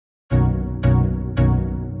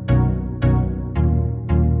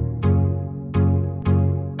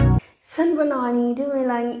Sanbanani,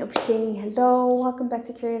 Dumelani, Upsheni, hello, welcome back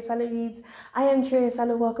to Curious Salo Reads. I am Curious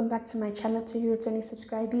Salo, welcome back to my channel, to you returning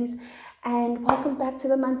subscribers, and welcome back to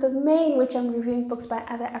the month of May, in which I'm reviewing books by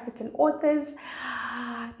other African authors.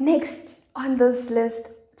 Next on this list,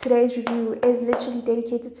 today's review is literally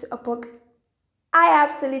dedicated to a book I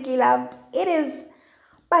absolutely loved. It is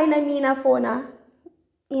by Namina Forna.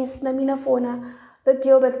 Yes, Namina Forna, The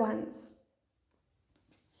Gilded Ones.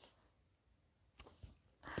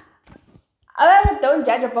 Don't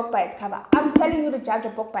judge a book by its cover. I'm telling you to judge a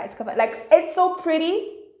book by its cover. Like, it's so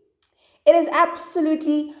pretty. It is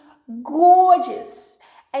absolutely gorgeous.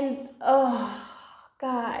 And, oh,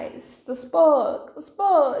 guys, this book,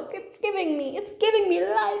 it's giving me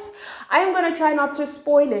life. I am going to try not to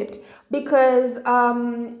spoil it because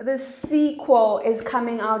the sequel is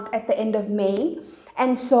coming out at the end of May.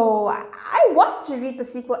 And so I want to read the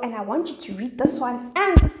sequel, and I want you to read this one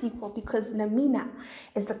and the sequel because Namina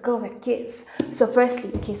is the girl that gives. So firstly,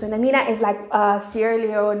 okay, so Namina is like a Sierra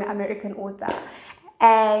Leone American author,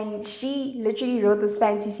 and she literally wrote this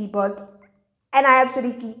fantasy book, and I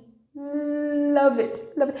absolutely love it.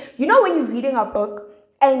 You know when you're reading a book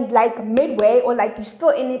and like midway or like you're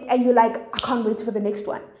still in it and you're like, I can't wait for the next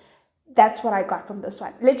one. That's what I got from this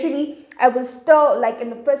one. Literally, I was still like in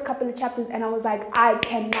the first couple of chapters and I was like, I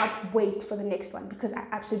cannot wait for the next one because I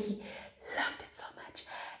absolutely loved it so much.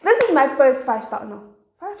 This is my first 5-star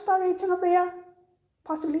rating of the year.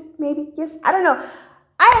 Possibly, maybe, yes, I don't know.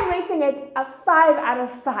 I am rating it a 5 out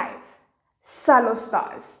of 5 Salo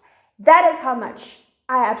stars. That is how much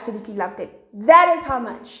I absolutely loved it. That is how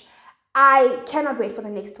much I cannot wait for the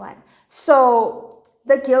next one. So,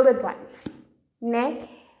 The Gilded Ones, ne?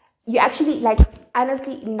 You actually, like,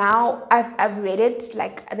 honestly, now I've read it,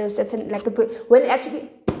 like, there's certain, like, when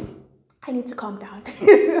actually, I need to calm down.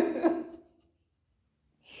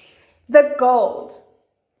 The gold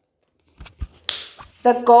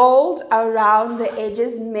around the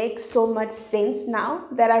edges makes so much sense now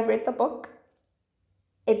that I've read the book.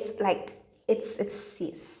 It's like, it's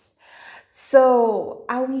sis. So,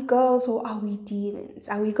 are we girls or are we demons?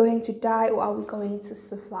 Are we going to die or are we going to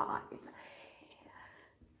survive?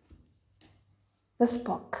 This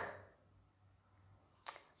book,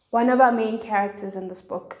 one of our main characters in this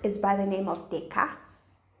book is by the name of Deka.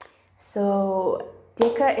 So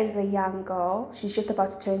Deka is a young girl. She's just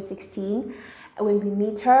about to turn 16. When we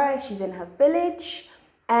meet her, she's in her village.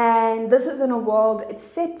 And this is in a world, it's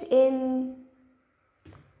set in,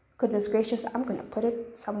 goodness gracious, I'm going to put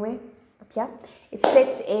it somewhere up here. It's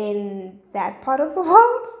set in that part of the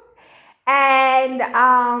world. And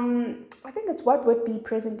I think it's what would be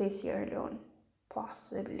present-day Sierra Leone.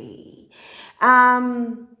 Possibly.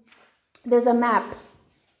 There's a map.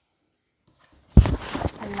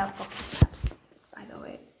 I love books with maps, by the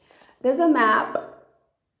way. There's a map,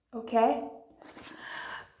 okay,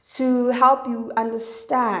 to help you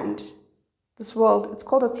understand this world. It's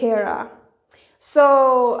called Otera.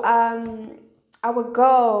 So, our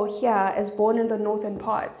girl here is born in the northern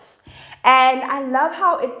parts. And I love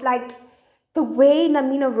how it, like, the way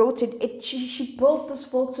Namina wrote it, she built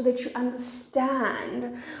this world so that you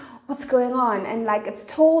understand what's going on. And like it's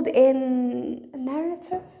told in a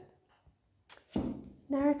narrative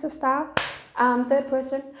style, third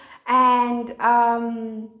person. And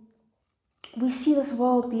we see this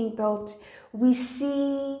world being built. We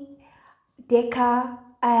see Deka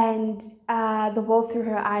and the world through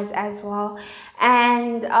her eyes as well.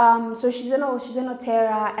 And so she's in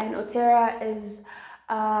Otera, and Otera is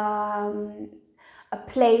a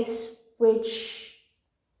place which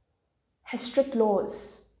has strict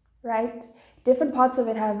laws, right? Different parts of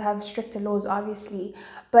it have stricter laws, obviously,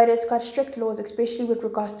 but it's got strict laws, especially with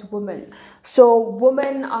regards to women. So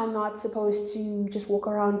women are not supposed to just walk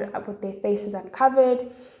around with their faces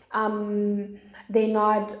uncovered. They're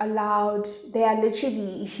not allowed, they are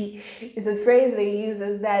literally, the phrase they use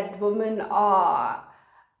is that women are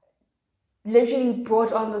literally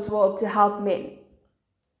brought on this world to help men.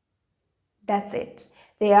 That's it.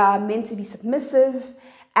 They are meant to be submissive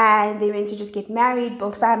and they're meant to just get married,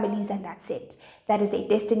 build families, and that's it. That is their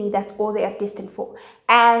destiny. That's all they are destined for.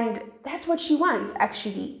 And that's what she wants,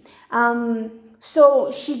 actually.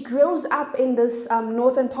 So she grows up in this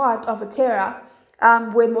northern part of Otera,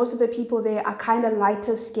 where most of the people there are kind of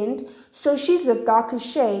lighter skinned. So she's a darker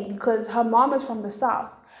shade because her mom is from the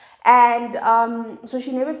south. And so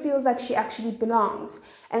she never feels like she actually belongs.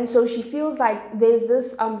 And so she feels like there's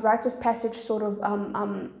this rite of passage sort of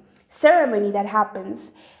ceremony that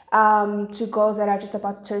happens to girls that are just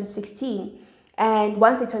about to turn 16. And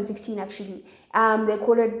once they turn 16, actually, They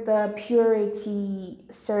call it the purity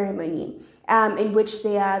ceremony, in which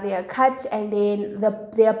they are cut, and then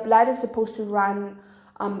their blood is supposed to run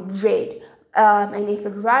red. And if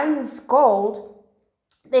it runs gold,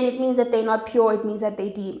 then it means that they're not pure. It means that they're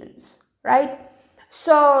demons, right?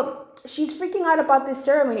 So she's freaking out about this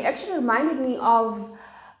ceremony. It actually reminded me of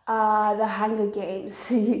the Hunger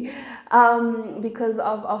Games, because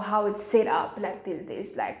of how it's set up. Like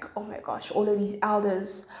there's like, oh my gosh, all of these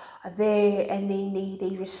elders are there, and then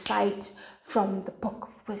they recite from the Book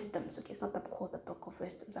of Wisdoms. Okay, it's not called the Book of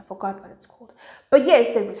Wisdoms. I forgot what it's called. But yes,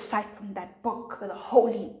 they recite from that book, the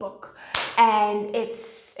holy book, and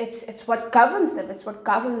it's what governs them. It's what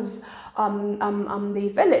governs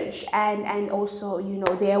the village, and also, you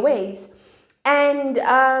know, their ways. And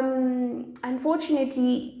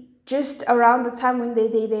unfortunately, just around the time when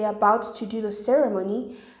they're about to do the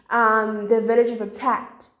ceremony, the village is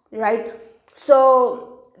attacked, right? So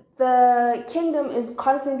the kingdom is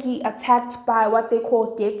constantly attacked by what they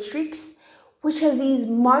call death shrieks, which are these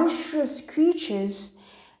monstrous creatures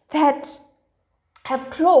that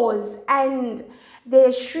have claws, and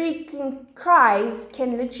their shrieking cries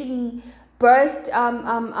can literally burst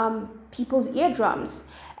people's eardrums.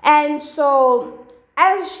 And so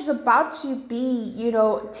as she's about to be, you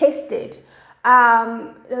know, tested,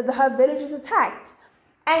 her village is attacked.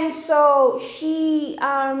 And so she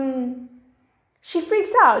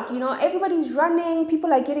freaks out, you know, everybody's running,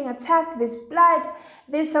 people are getting attacked, there's blood,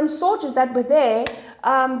 there's some soldiers that were there,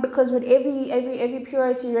 because with every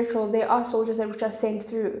purity ritual, there are soldiers that were just sent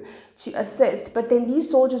through to assist. But then these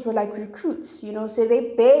soldiers were like recruits, you know, so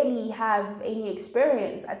they barely have any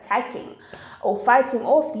experience attacking or fighting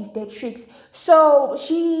off these dead shrieks. So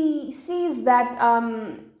she sees that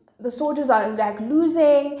the soldiers are like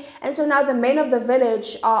losing, and so now the men of the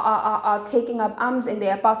village are taking up arms, and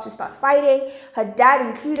they're about to start fighting, her dad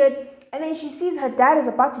included. And then she sees her dad is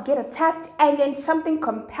about to get attacked, and then something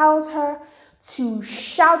compels her to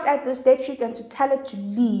shout at this dead shriek and to tell it to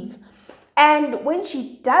leave. And when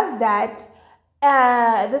she does that,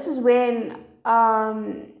 this is when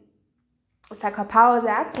it's like her powers are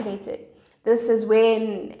activated. This is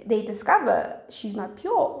when they discover she's not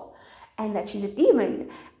pure and that she's a demon.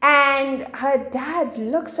 And her dad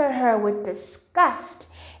looks at her with disgust.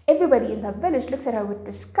 Everybody in the village looks at her with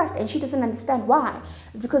disgust, and she doesn't understand why.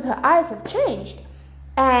 It's because her eyes have changed,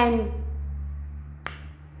 and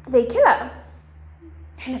they kill her.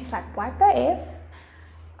 And it's like, what the F?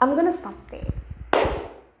 I'm gonna stop there.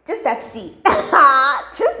 Just that scene.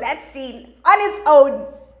 Just that scene on its own.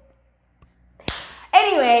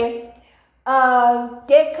 Anyway,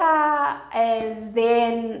 Deka is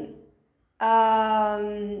then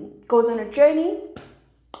goes on a journey.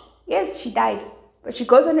 Yes, she died, but she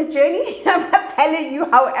goes on a journey. I'm not telling you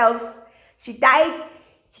how else. She died.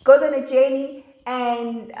 She goes on a journey,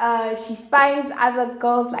 and she finds other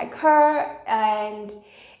girls like her, and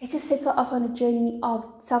it just sets her off on a journey of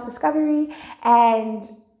self-discovery and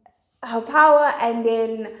her power. And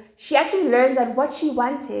then she actually learns that what she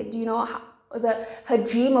wanted, you know, her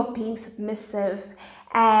dream of being submissive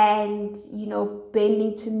and, you know,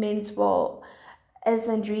 bending to men's will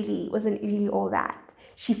wasn't really all that.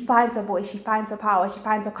 She finds her voice, she finds her power, she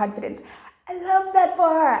finds her confidence. I love that for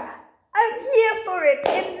her. I'm here for it.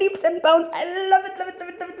 In leaps and bounds. I love it, love it, love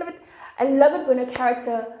it, love it, love it. I love it when a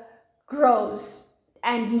character grows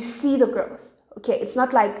and you see the growth. Okay, it's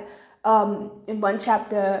not like in one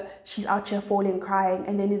chapter she's out here falling, crying,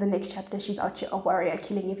 and then in the next chapter she's out here a warrior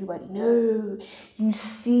killing everybody. No, you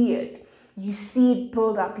see it. You see it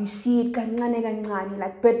build up. You see it kancane,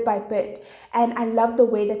 like bit by bit. And I love the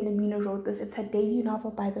way that Namina wrote this. It's her debut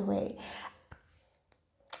novel, by the way.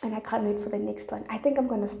 And I can't wait for the next one. I think I'm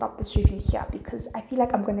going to stop this review here because I feel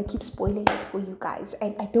like I'm going to keep spoiling it for you guys.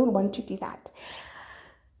 And I don't want to do that.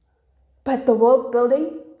 But the world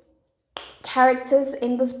building, characters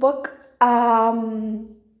in this book, I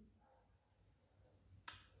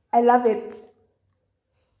love it.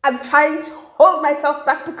 I'm trying to hold myself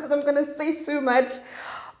back because I'm going to say so much,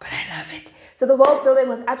 but I love it. So the world building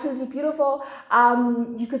was absolutely beautiful.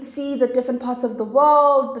 You could see the different parts of the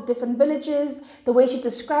world, the different villages, the way she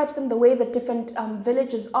describes them, the way the different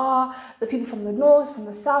villages are, the people from the north, from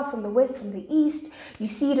the south, from the west, from the east. You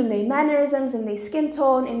see it in their mannerisms, in their skin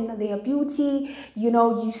tone, in their beauty. You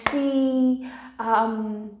know, you see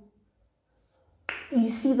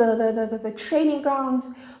the training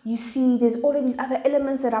grounds. You see there's all of these other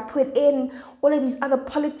elements that are put in, all of these other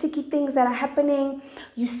politicky things that are happening.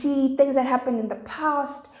 You see things that happened in the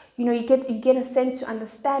past. you know, you get a sense to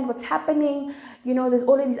understand what's happening. You know, there's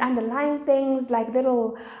all of these underlying things, like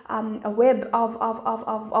little a web of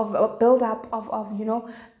a build up of you know,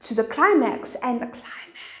 to the climax. And the climax,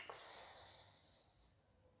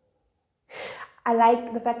 I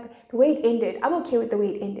like the fact that the way it ended. I'm okay with the way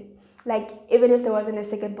it ended. Like, even if there wasn't a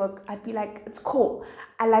second book, I'd be like, it's cool.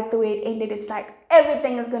 I like the way it ended. It's like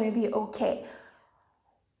everything is gonna be okay.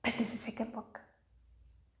 But there's a second book,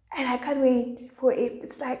 and I can't wait for it.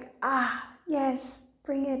 It's like, yes,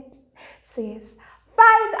 bring it. So yes,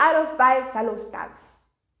 5 out of 5 Salo stars.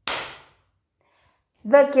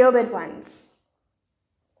 The Gilded Ones.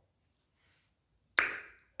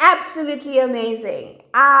 Absolutely amazing.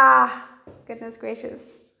 Goodness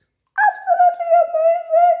gracious. Absolutely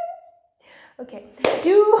amazing. Okay,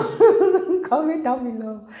 do comment down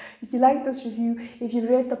below if you like this review, if you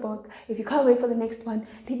read the book, if you can't wait for the next one.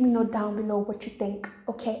 Let me know down below what you think.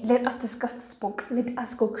 Okay, let us discuss this book. Let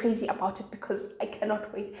us go crazy about it, because I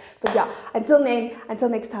cannot wait. But yeah, until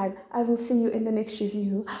next time, I will see you in the next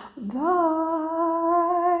review. Bye.